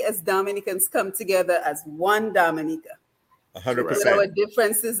when we as Dominicans come together as one Dominica. 100%. Put our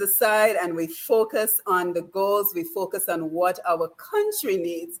differences aside and we focus on the goals. We focus on what our country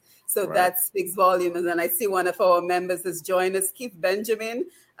needs. So that speaks volumes. And I see one of our members has joined us, Keith Benjamin.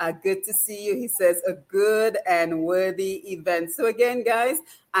 Good to see you. He says a good and worthy event. So again, guys,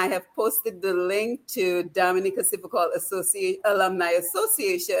 I have posted the link to Dominica Cephocol Alumni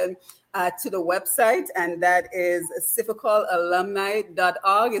Association to the website, and that is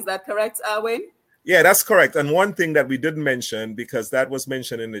cephocolalumni.org. Is that correct, Arwin? Yeah, that's correct. And one thing that we didn't mention, because that was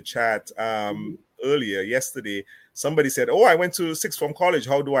mentioned in the chat earlier, yesterday, somebody said, I went to Sixth Form College.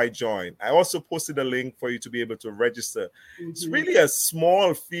 How do I join? I also posted a link for you to be able to register. It's really a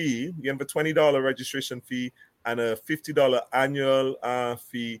small fee. You have a $20 registration fee and a $50 annual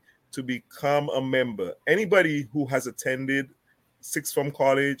fee to become a member. Anybody who has attended Sixth Form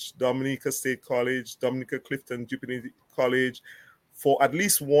College, Dominica State College, Dominica Clifton Jupiter College, for at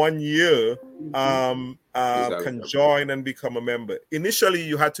least 1 year, can join and become a member. Initially,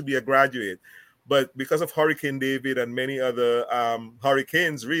 you had to be a graduate, but because of Hurricane David and many other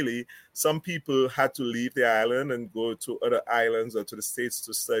hurricanes, really, some people had to leave the island and go to other islands or to the States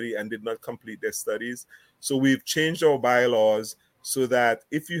to study and did not complete their studies. So we've changed our bylaws so that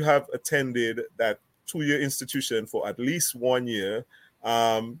if you have attended that 2-year institution for at least 1 year,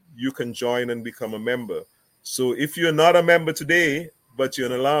 you can join and become a member. So if you're not a member today, but you're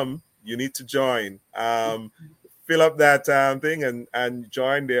an alum, you need to join. Fill up that thing and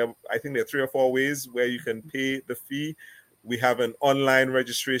join there. I think there are 3 or 4 ways where you can pay the fee. We have an online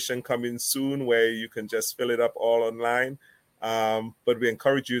registration coming soon where you can just fill it up all online. But we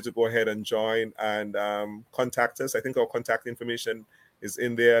encourage you to go ahead and join and contact us. I think our contact information is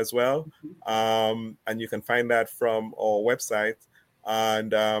in there as well. And you can find that from our website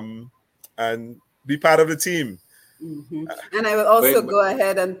and be part of the team. Mm-hmm. And I will also go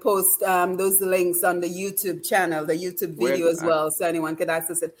ahead and post those links on the YouTube channel, the YouTube video as well, so anyone can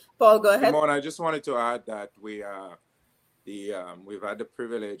access it. Paul, go ahead. Simone, I just wanted to add that we've had the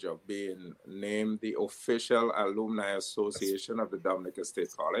privilege of being named the official alumni association of the Dominica State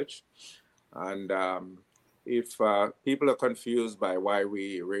College. And if people are confused by why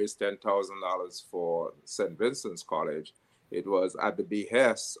we raised $10,000 for St. Vincent's College, it was at the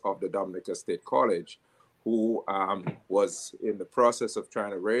behest of the Dominica State College, who was in the process of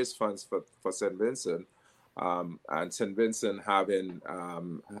trying to raise funds for St. Vincent, and St. Vincent having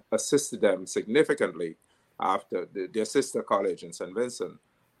assisted them significantly after their sister college in St. Vincent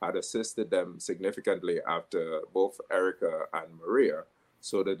had assisted them significantly after both Erica and Maria.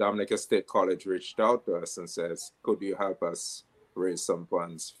 So the Dominica State College reached out to us and says, could you help us raise some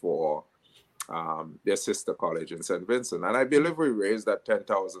funds for their sister college in St. Vincent? And I believe we raised that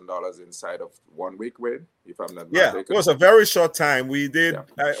 $10,000 inside of 1 week, Wayne, if I'm not mistaken. It was a very short time. We did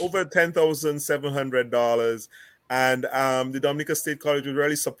over $10,700. And the Dominica State College was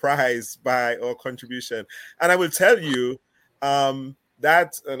really surprised by our contribution. And I will tell you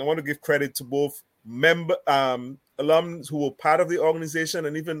that, and I want to give credit to both alums who were part of the organization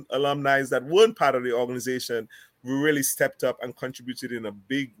and even alumni that weren't part of the organization, who really stepped up and contributed in a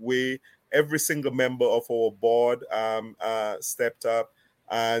big way. Every single member of our board stepped up,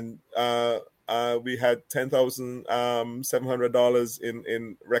 and we had $10,700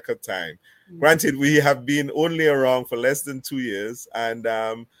 in record time. Granted, we have been only around for less than 2 years, and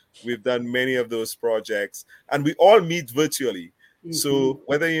we've done many of those projects, and we all meet virtually. Mm-hmm. So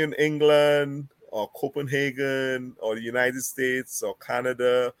whether you're in England or Copenhagen or the United States or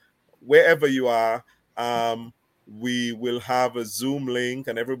Canada, wherever you are, we will have a Zoom link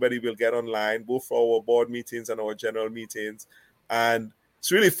and everybody will get online, both for our board meetings and our general meetings. And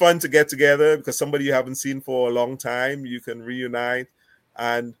it's really fun to get together because somebody you haven't seen for a long time, you can reunite,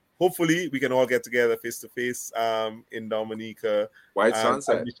 and hopefully we can all get together face to face in Dominica. White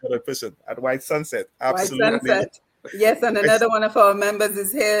Sunset. At White Sunset. Absolutely. White Sunset. Yes, and another one of our members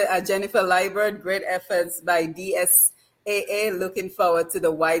is here, Jennifer Liebert. Great efforts by DSAA. Looking forward to the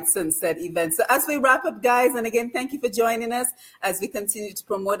White Sunset event. So as we wrap up, guys, and again, thank you for joining us as we continue to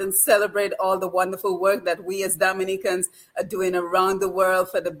promote and celebrate all the wonderful work that we as Dominicans are doing around the world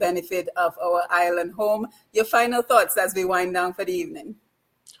for the benefit of our island home. Your final thoughts as we wind down for the evening.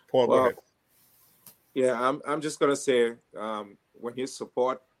 Paul, go ahead. Yeah, I'm just going to say, when you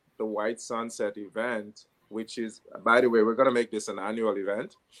support the White Sunset event, which is, by the way, we're going to make this an annual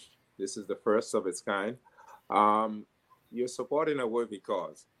event. This is the first of its kind. You're supporting a worthy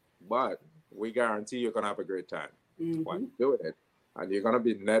cause, but we guarantee you're going to have a great time while you're doing it. And you're going to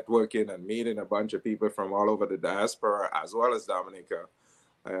be networking and meeting a bunch of people from all over the diaspora, as well as Dominica,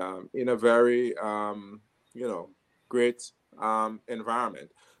 in a very, great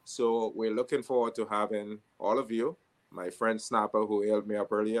environment. So we're looking forward to having all of you. My friend Snapper, who hailed me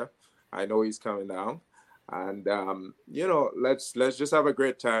up earlier, I know he's coming down. And, let's just have a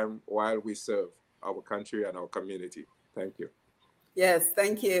great time while we serve our country and our community. Thank you. Yes,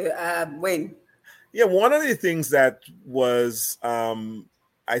 thank you. Wayne. Yeah, one of the things that was,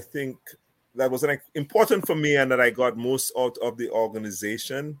 I think, that was important for me and that I got most out of the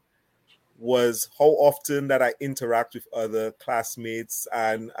organization was how often that I interact with other classmates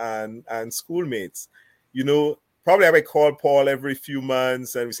and schoolmates. Probably I might call Paul every few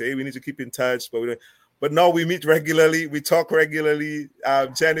months and we say, hey, we need to keep in touch, but now we meet regularly, we talk regularly.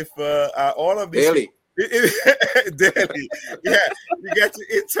 Jennifer, all of these daily. Daily. Yeah, you get to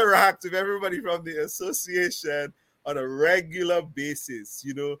interact with everybody from the association on a regular basis,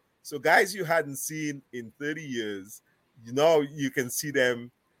 So guys you hadn't seen in 30 years, you can see them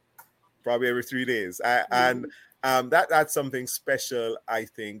probably every 3 days. And that's something special, I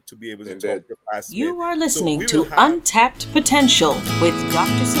think, to be able to talk to classmates. You are listening to Untapped Potential with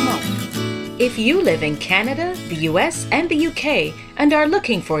Dr. Simone. If you live in Canada, the US, and the UK and are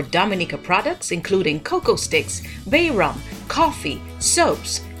looking for Dominica products including cocoa sticks, bay rum, coffee,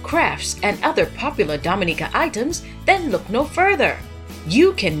 soaps, crafts, and other popular Dominica items, then look no further.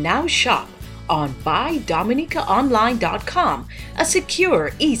 You can now shop on BuyDominicaOnline.com, a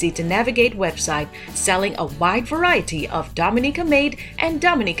secure, easy-to-navigate website selling a wide variety of Dominica-made and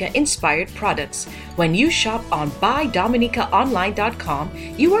Dominica-inspired products. When you shop on BuyDominicaOnline.com,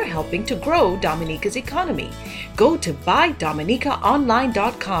 you are helping to grow Dominica's economy. Go to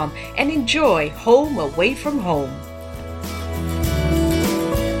BuyDominicaOnline.com and enjoy home away from home.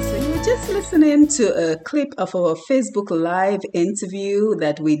 Just listening to a clip of our Facebook Live interview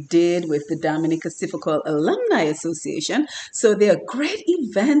that we did with the Dominica Sifakol Alumni Association. So there are great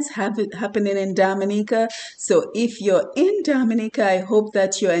events happening in Dominica. So if you're in Dominica, I hope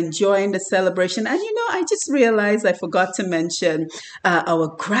that you're enjoying the celebration. And I just realized I forgot to mention our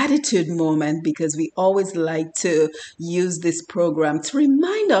gratitude moment, because we always like to use this program to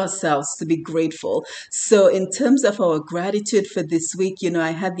remind ourselves to be grateful. So in terms of our gratitude for this week,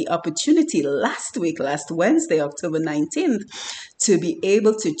 I had the opportunity last Wednesday, October 19th, to be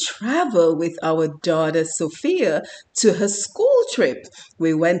able to travel with our daughter Sophia to her school trip.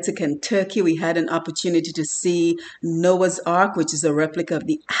 We went to Kentucky. We had an opportunity to see Noah's Ark, which is a replica of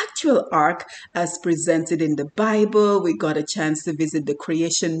the actual ark as presented in the Bible. We got a chance to visit the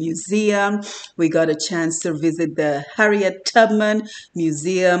Creation Museum. We got a chance to visit the Harriet Tubman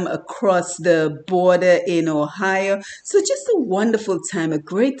Museum across the border in Ohio. So just a wonderful time, a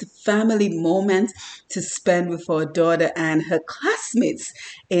great family moment to spend with our daughter and her classmates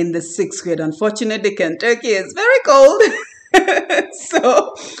in the 6th grade. Unfortunately, Kentucky is very cold.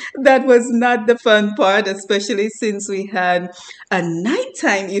 So that was not the fun part, especially since we had a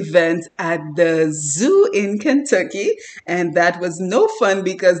nighttime event at the zoo in Kentucky. And that was no fun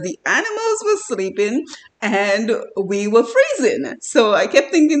because the animals were sleeping and we were freezing. So I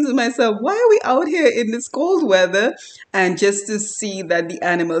kept thinking to myself, why are we out here in this cold weather? And just to see that the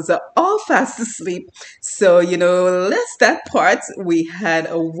animals are all fast asleep. So, less that part, we had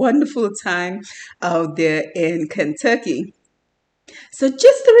a wonderful time out there in Kentucky. So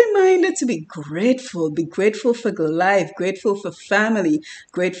just a reminder to be grateful for life, grateful for family,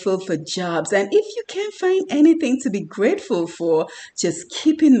 grateful for jobs. And if you can't find anything to be grateful for, just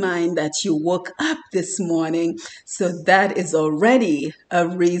keep in mind that you woke up this morning. So that is already a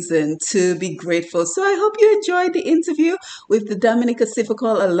reason to be grateful. So I hope you enjoyed the interview with the Dominica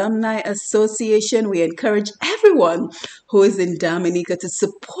Sifakol Alumni Association. We encourage everyone who is in Dominica to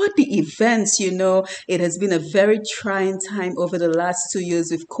support the events. It has been a very trying time over the last 2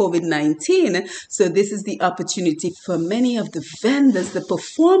 years with COVID-19. So this is the opportunity for many of the vendors, the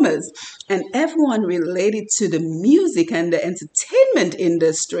performers, and everyone related to the music and the entertainment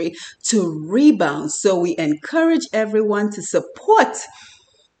industry to rebound. So we encourage everyone to support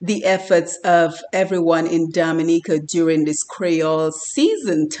the efforts of everyone in Dominica during this Creole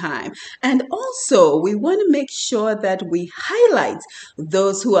season time. And also, we want to make sure that we highlight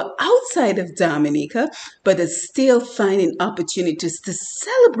those who are outside of Dominica, but are still finding opportunities to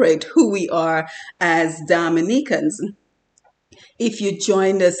celebrate who we are as Dominicans. If you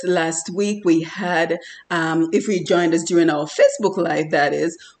joined us last week, if you joined us during our Facebook Live, that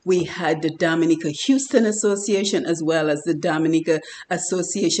is, we had the Dominica Houston Association as well as the Dominica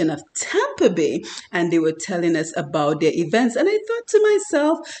Association of Tampa Bay, and they were telling us about their events. And I thought to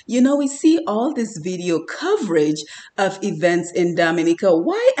myself, we see all this video coverage of events in Dominica.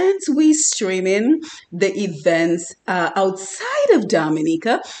 Why aren't we streaming the events outside of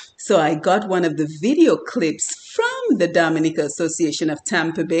Dominica? So I got one of the video clips from the Dominica Association of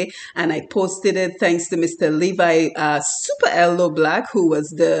Tampa Bay, and I posted it thanks to Mr. Levi Super Ello Black, who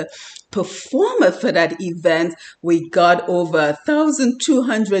was the performer for that event. We got over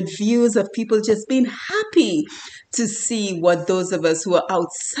 1,200 views of people just being happy to see what those of us who are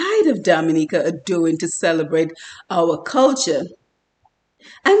outside of Dominica are doing to celebrate our culture.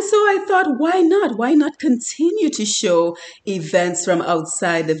 And so I thought, why not? Why not continue to show events from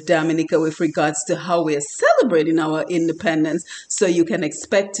outside of Dominica with regards to how we're celebrating our independence? So you can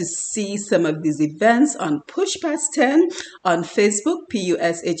expect to see some of these events on Push Past 10 on Facebook,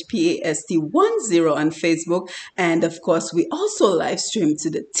 PUSHPAST10 on Facebook. And of course, we also live stream to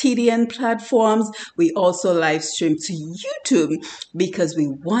the TDN platforms. We also live stream to YouTube because we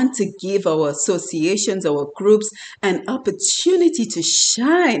want to give our associations, our groups, an opportunity to shine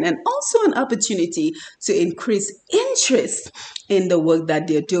and also an opportunity to increase interest in the work that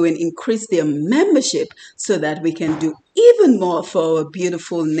they're doing, increase their membership so that we can do even more for our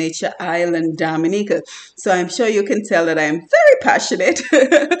beautiful nature island, Dominica. So I'm sure you can tell that I'm very passionate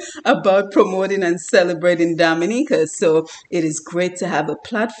about promoting and celebrating Dominica. So it is great to have a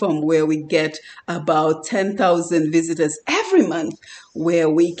platform where we get about 10,000 visitors every month, where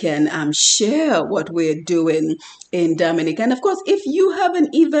we can share what we're doing in Dominica. And of course, if you have an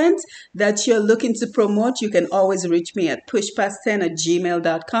event that you're looking to promote, you can always reach me at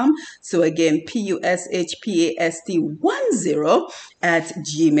pushpast10@gmail.com. So again,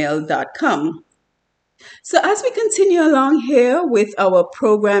 pushpast10@gmail.com. So as we continue along here with our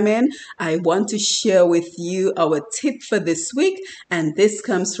programming, I want to share with you our tip for this week. And this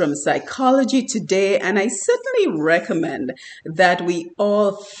comes from Psychology Today. And I certainly recommend that we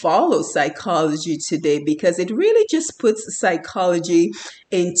all follow Psychology Today, because it really just puts psychology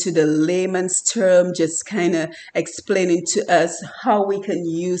into the layman's term, just kind of explaining to us how we can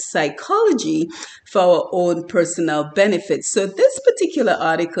use psychology for our own personal benefits. So this particular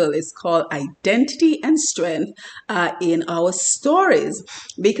article is called Identity and Strength in Our Stories.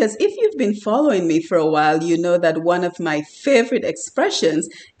 Because if you've been following me for a while, you know that one of my favorite expressions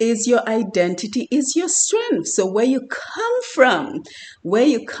is your identity is your strength. So where you come from,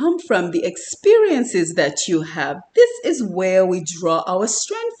 the experiences that you have, this is where we draw our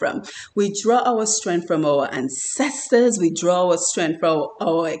strength from. We draw our strength from our ancestors. We draw our strength from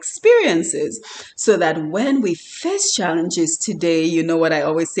our experiences, so that when we face challenges today, you know what I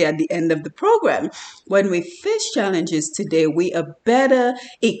always say at the end of the program, when we face challenges today, we are better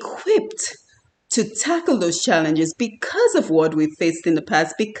equipped to tackle those challenges because of what we faced in the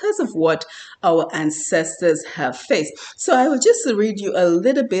past, because of what our ancestors have faced. So I will just read you a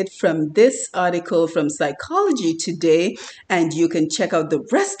little bit from this article from Psychology Today, and you can check out the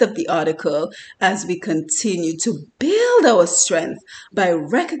rest of the article as we continue to build our strength by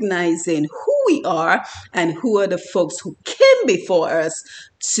recognizing who we are and who are the folks who came before us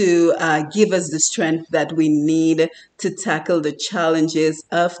to give us the strength that we need to tackle the challenges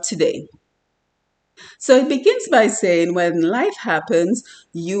of today. So it begins by saying, when life happens,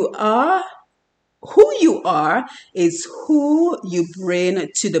 who you are is who you bring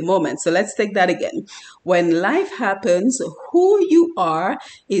to the moment. So let's take that again. When life happens, who you are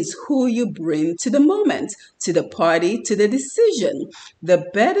is who you bring to the moment, to the party, to the decision. The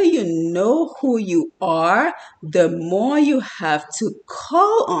better you know who you are, the more you have to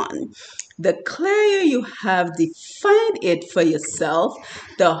call on. The clearer you have defined it for yourself,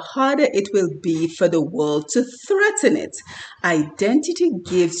 the harder it will be for the world to threaten it. Identity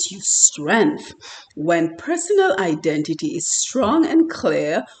gives you strength. When personal identity is strong and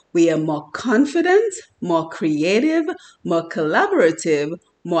clear, we are more confident, more creative, more collaborative,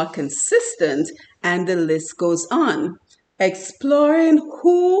 more consistent, and the list goes on. Exploring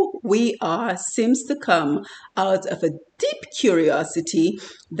who we are seems to come out of a deep curiosity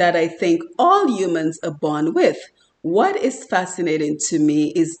that I think all humans are born with. What is fascinating to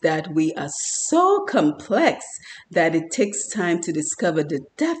me is that we are so complex that it takes time to discover the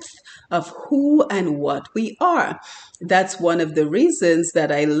depth of who and what we are. That's one of the reasons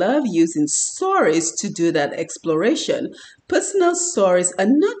that I love using stories to do that exploration. Personal stories are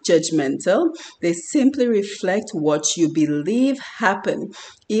not judgmental. They simply reflect what you believe happened.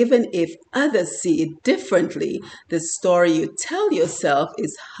 Even if others see it differently, the story you tell yourself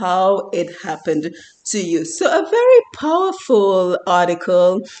is how it happened to you. So a very powerful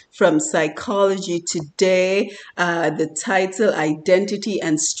article from Psychology Today. The title, Identity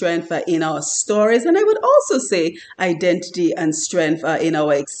and Strength Are in Our Stories. And I would also say identity and strength are in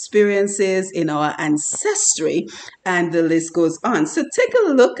our experiences, in our ancestry, and the list goes on. So take a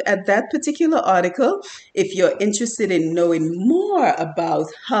look at that particular article if you're interested in knowing more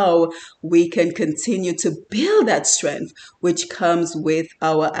about how we can continue to build that strength, which comes with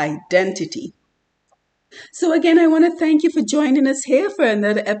our identity. So again, I want to thank you for joining us here for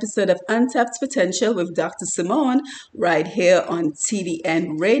another episode of Untapped Potential with Dr. Simone right here on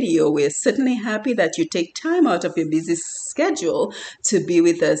TDN Radio. We're certainly happy that you take time out of your busy schedule to be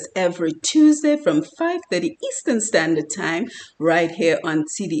with us every Tuesday from 5:30 Eastern Standard Time right here on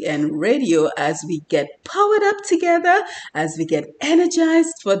TDN Radio as we get powered up together, as we get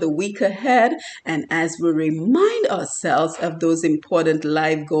energized for the week ahead, and as we remind ourselves of those important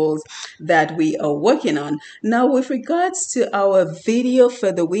life goals that we are working on. Now, with regards to our video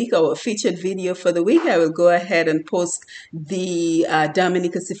for the week, our featured video for the week, I will go ahead and post the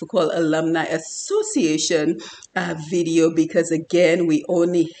Dominica Sifakol Alumni Association video, because again, we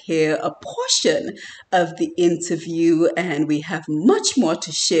only hear a portion of the interview and we have much more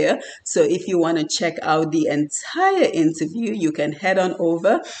to share. So if you want to check out the entire interview, you can head on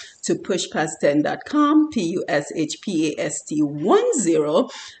over to pushpast10.com,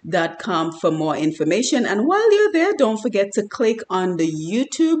 pushpast10.com for more information. And while you're there, don't forget to click on the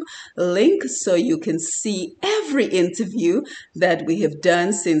YouTube link so you can see every interview that we have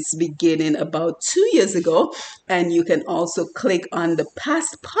done since beginning about 2 years ago. And you can also click on the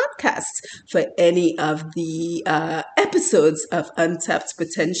past podcasts for any of the episodes of Untapped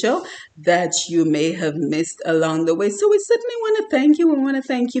Potential that you may have missed along the way. So we certainly want to thank you. We want to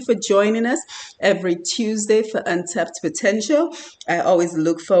thank you for joining us every Tuesday for Untapped Potential. I always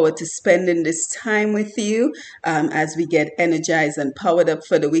look forward to spending this time with you as we get energized and powered up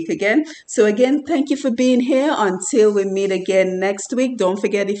for the week again. So again, thank you for being here. Until we meet again next week. Don't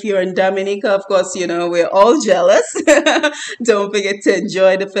forget, if you're in Dominica, of course, you know, we're all jealous. Don't forget to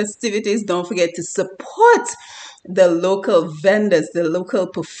enjoy the festivities. Don't forget to support the local vendors, the local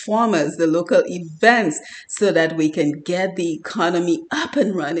performers, the local events, so that we can get the economy up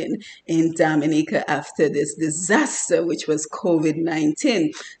and running in Dominica after this disaster, which was COVID-19.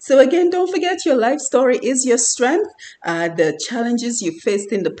 So again, don't forget, your life story is your strength. The challenges you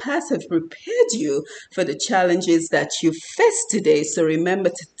faced in the past have prepared you for the challenges that you face today. So remember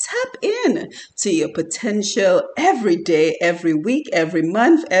to tap in to your potential every day, every week, every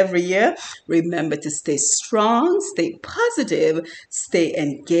month, every year. Remember to stay strong, stay positive, stay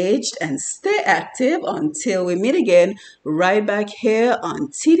engaged, and stay active until we meet again right back here on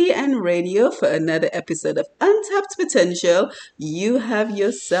TDN Radio for another episode of Untapped Potential. You have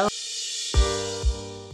yourself